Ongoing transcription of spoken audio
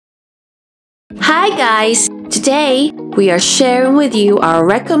Hi guys! Today, we are sharing with you our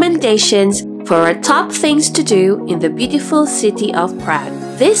recommendations for our top things to do in the beautiful city of Prague.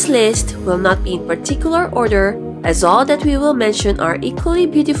 This list will not be in particular order, as all that we will mention are equally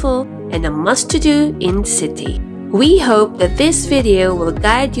beautiful and a must-to-do in the city. We hope that this video will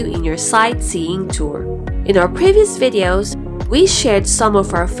guide you in your sightseeing tour. In our previous videos, we shared some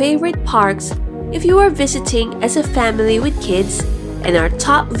of our favorite parks if you are visiting as a family with kids and our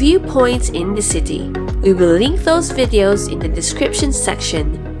top viewpoints in the city. We will link those videos in the description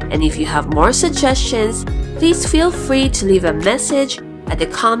section, and if you have more suggestions, please feel free to leave a message at the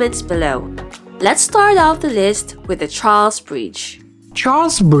comments below. Let's start off the list with the Charles Bridge.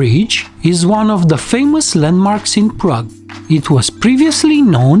 Charles Bridge is one of the famous landmarks in Prague. It was previously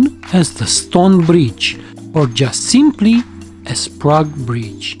known as the Stone Bridge, or just simply as Prague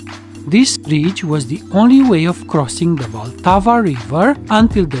Bridge. This bridge was the only way of crossing the Vltava river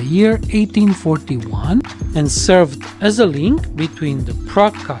until the year 1841 and served as a link between the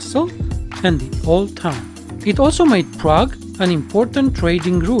Prague castle and the old town. It also made Prague an important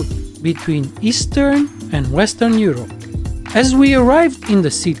trading route between Eastern and Western Europe. As we arrived in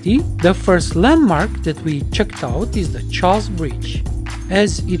the city, the first landmark that we checked out is the Charles Bridge,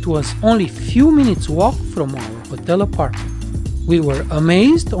 as it was only a few minutes walk from our hotel apartment. We were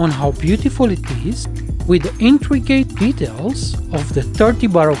amazed on how beautiful it is, with the intricate details of the 30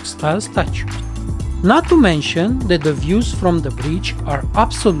 Baroque style statues. Not to mention that the views from the bridge are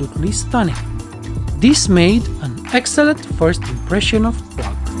absolutely stunning. This made an excellent first impression of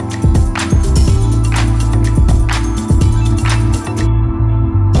Prague.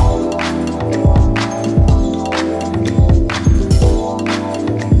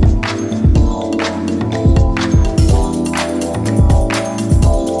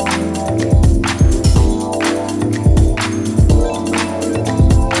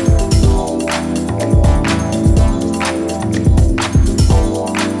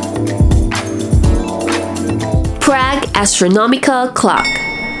 Prague Astronomical Clock.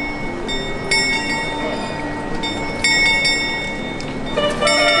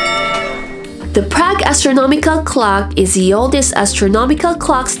 The Prague Astronomical Clock is the oldest astronomical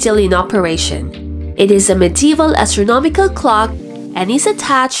clock still in operation. It is a medieval astronomical clock and is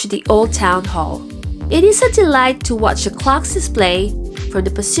attached to the old town hall. It is a delight to watch the clock's display, from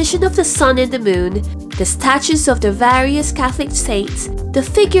the position of the sun and the moon, the statues of the various Catholic saints, the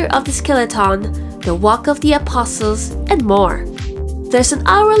figure of the skeleton, the walk of the apostles, and more. There's an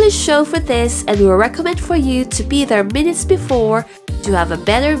hourly show for this, and we recommend for you to be there minutes before to have a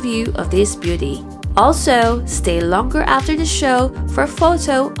better view of this beauty. Also, stay longer after the show for a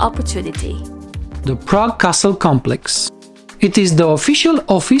photo opportunity. The Prague Castle Complex. It is the official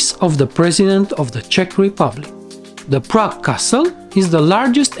office of the President of the Czech Republic. The Prague Castle is the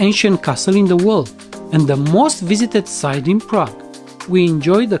largest ancient castle in the world and the most visited site in Prague. We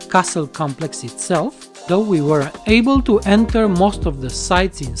enjoyed the castle complex itself, though we were able to enter most of the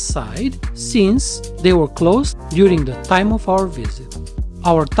sites inside since they were closed during the time of our visit.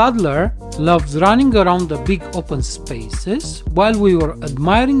 Our toddler loves running around the big open spaces while we were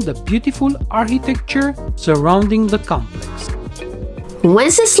admiring the beautiful architecture surrounding the complex.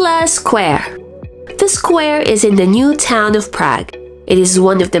 Wenceslas Square. The square is in the new town of Prague. It is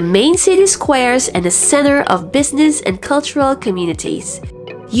one of the main city squares and a center of business and cultural communities.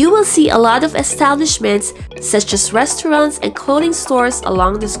 You will see a lot of establishments such as restaurants and clothing stores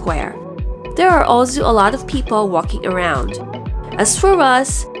along the square. There are also a lot of people walking around. As for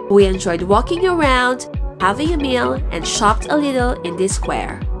us, we enjoyed walking around, having a meal, and shopped a little in this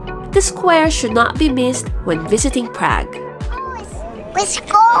square. The square should not be missed when visiting Prague. Let's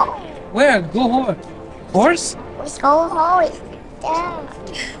go! Where? Go horse? Let's go horse.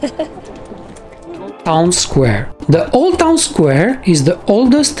 Town Square. The Old Town Square is the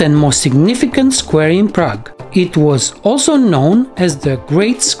oldest and most significant square in Prague. It was also known as the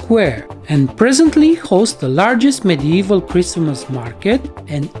Great Square and presently hosts the largest medieval Christmas market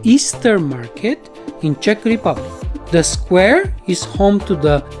and Easter market in Czech Republic. The square is home to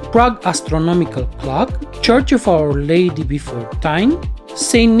the Prague Astronomical Clock, Church of Our Lady Before Time,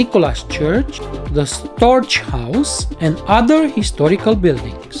 St. Nicholas Church, the Storch House, and other historical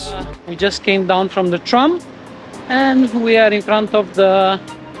buildings. We just came down from the tram and we are in front of the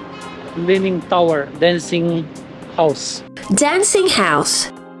Leaning Tower, Dancing House. Dancing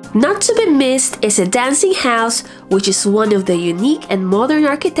House. Not to be missed is a dancing house, which is one of the unique and modern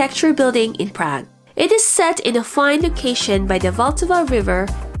architecture building in Prague. It is set in a fine location by the Vltava River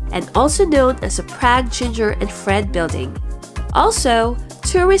and also known as the Prague Ginger and Fred Building. Also,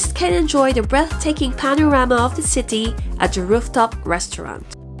 tourists can enjoy the breathtaking panorama of the city at the rooftop restaurant.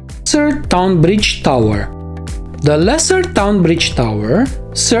 Lesser Town Bridge Tower. The Lesser Town Bridge Tower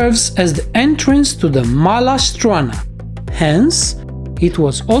serves as the entrance to the Mala Strana. Hence, it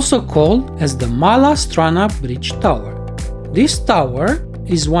was also called as the Mala Strana Bridge Tower. This tower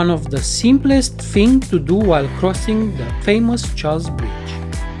is one of the simplest things to do while crossing the famous Charles Bridge.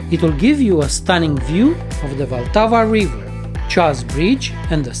 It will give you a stunning view of the Vltava River, Charles Bridge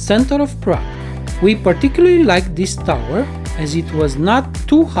and the center of Prague. We particularly like this tower as it was not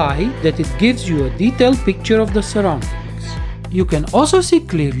too high that it gives you a detailed picture of the surroundings. You can also see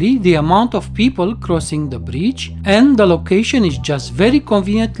clearly the amount of people crossing the bridge, and the location is just very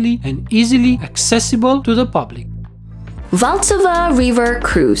conveniently and easily accessible to the public. Vltava River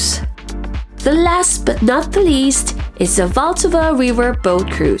Cruise. The last but not the least is the Vltava River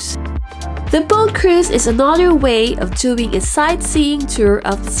Boat Cruise. The boat cruise is another way of doing a sightseeing tour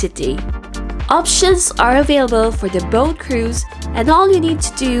of the city. Options are available for the boat cruise, and all you need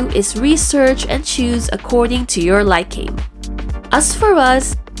to do is research and choose according to your liking. As for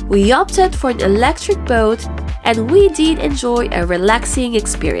us, we opted for an electric boat, and we did enjoy a relaxing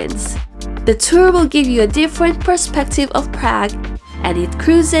experience. The tour will give you a different perspective of Prague, and it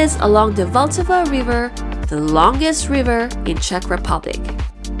cruises along the Vltava River, the longest river in Czech Republic.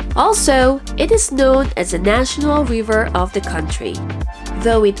 Also, it is known as the national river of the country.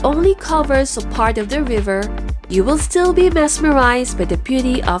 Though it only covers a part of the river, you will still be mesmerized by the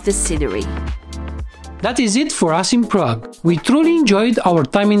beauty of the scenery. That is it for us in Prague. We truly enjoyed our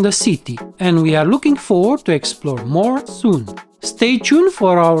time in the city, and we are looking forward to explore more soon. Stay tuned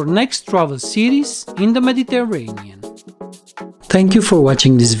for our next travel series in the Mediterranean. Thank you for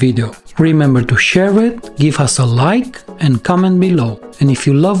watching this video. Remember to share it, give us a like and comment below. And if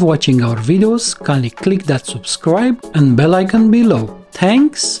you love watching our videos, kindly click that subscribe and bell icon below.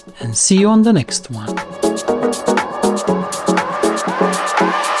 Thanks and see you on the next one.